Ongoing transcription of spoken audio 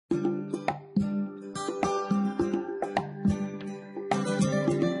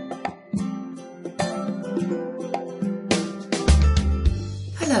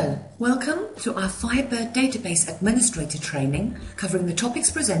Welcome to our Firebird Database Administrator training covering the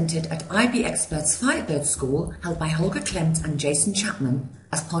topics presented at IB Experts Firebird School held by Holger Klemmt and Jason Chapman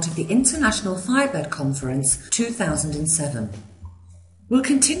as part of the International Firebird Conference 2007. We'll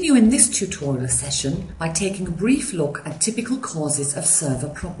continue in this tutorial session by taking a brief look at typical causes of server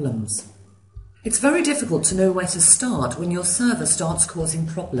problems. It's very difficult to know where to start when your server starts causing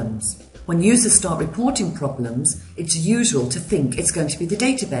problems. When users start reporting problems, it's usual to think it's going to be the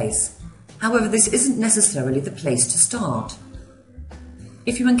database. However, this isn't necessarily the place to start.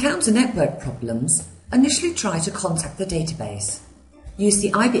 If you encounter network problems, initially try to contact the database. Use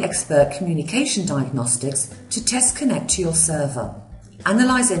the IB Expert Communication Diagnostics to test connect to your server.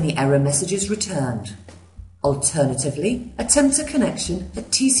 Analyze any error messages returned. Alternatively, attempt a connection at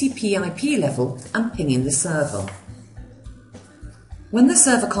TCP/IP level and ping in the server. When the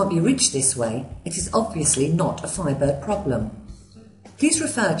server can't be reached this way, it is obviously not a Firebird problem. Please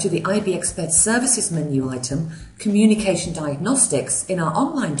refer to the IB Expert Services menu item, Communication Diagnostics, in our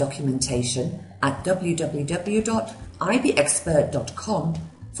online documentation at www.ibexpert.com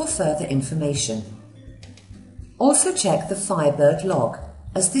for further information. Also check the Firebird log,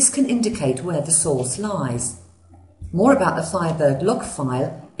 as this can indicate where the source lies. More about the Firebird log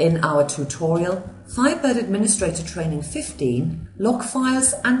file in our tutorial Firebird Administrator Training 15, Log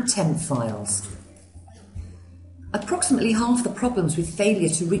Files and Temp Files. Approximately half the problems with failure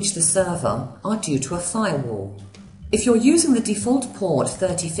to reach the server are due to a firewall. If you're using the default port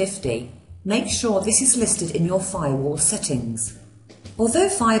 3050, make sure this is listed in your firewall settings. Although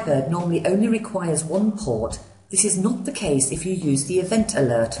Firebird normally only requires one port, this is not the case if you use the event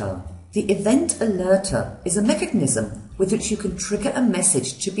alerter. The event alerter is a mechanism with which you can trigger a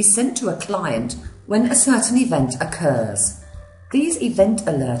message to be sent to a client when a certain event occurs. These event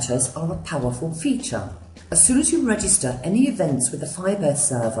alerters are a powerful feature. As soon as you register any events with the Firebird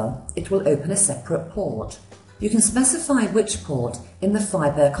server, it will open a separate port. You can specify which port in the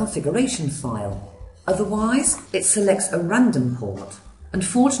Firebird configuration file. Otherwise, it selects a random port.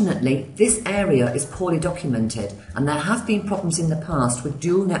 Unfortunately, this area is poorly documented and there have been problems in the past with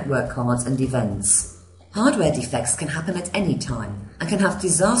dual network cards and events. Hardware defects can happen at any time and can have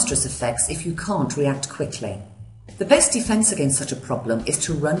disastrous effects if you can't react quickly. The best defense against such a problem is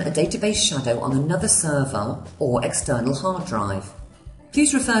to run a database shadow on another server or external hard drive.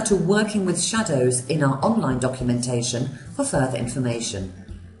 Please refer to Working with Shadows in our online documentation for further information.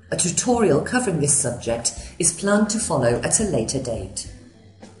 A tutorial covering this subject is planned to follow at a later date.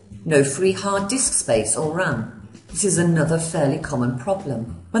 No free hard disk space or RAM. This is another fairly common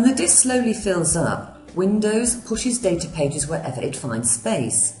problem. When the disk slowly fills up, Windows pushes data pages wherever it finds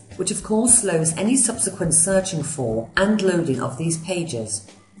space, which of course slows any subsequent searching for and loading of these pages.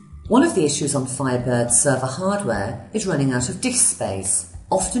 One of the issues on Firebird's server hardware is running out of disk space,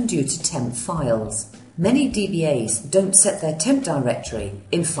 often due to temp files. Many DBAs don't set their temp directory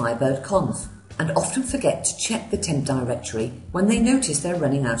in Firebird Conf and often forget to check the temp directory when they notice they're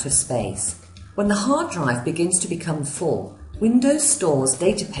running out of space. When the hard drive begins to become full, Windows stores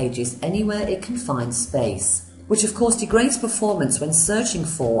data pages anywhere it can find space, which of course degrades performance when searching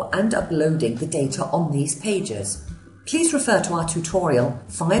for and uploading the data on these pages. Please refer to our tutorial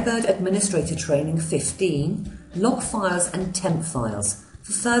Firebird Administrator Training 15, Log Files and Temp Files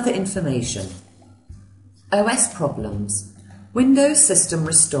for further information. OS problems. Windows System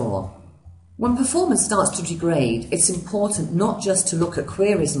Restore. When performance starts to degrade, it's important not just to look at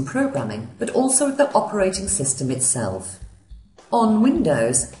queries and programming, but also at the operating system itself. On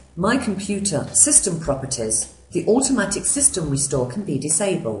Windows, My Computer System Properties, the automatic system restore can be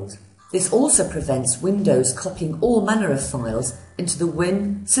disabled. This also prevents Windows copying all manner of files into the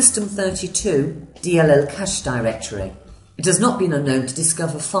Win System32 DLL cache directory. It has not been unknown to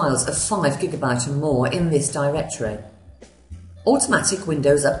discover files of 5 GB and more in this directory. Automatic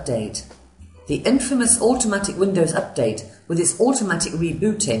Windows Update. The infamous automatic Windows Update with its automatic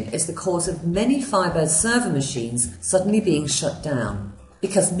rebooting is the cause of many Firebird server machines suddenly being shut down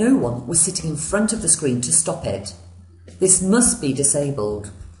because no one was sitting in front of the screen to stop it. This must be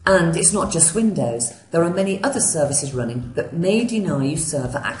disabled. And it's not just Windows, there are many other services running that may deny you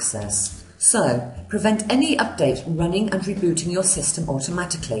server access. So, prevent any update running and rebooting your system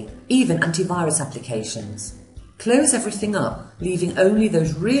automatically, even antivirus applications. Close everything up, leaving only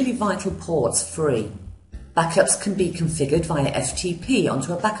those really vital ports free. Backups can be configured via FTP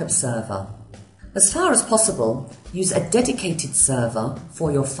onto a backup server. As far as possible, use a dedicated server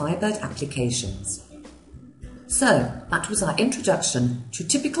for your Firebird applications. So, that was our introduction to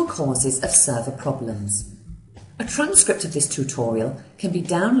typical causes of server problems. A transcript of this tutorial can be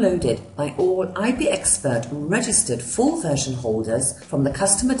downloaded by all IB Expert registered full version holders from the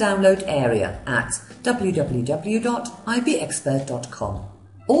customer download area at www.ibexpert.com.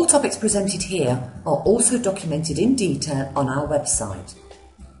 All topics presented here are also documented in detail on our website.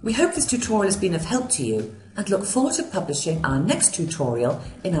 We hope this tutorial has been of help to you and look forward to publishing our next tutorial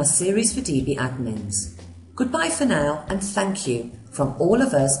in our series for DB admins. Goodbye for now and thank you from all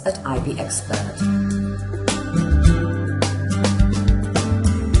of us at IB Expert.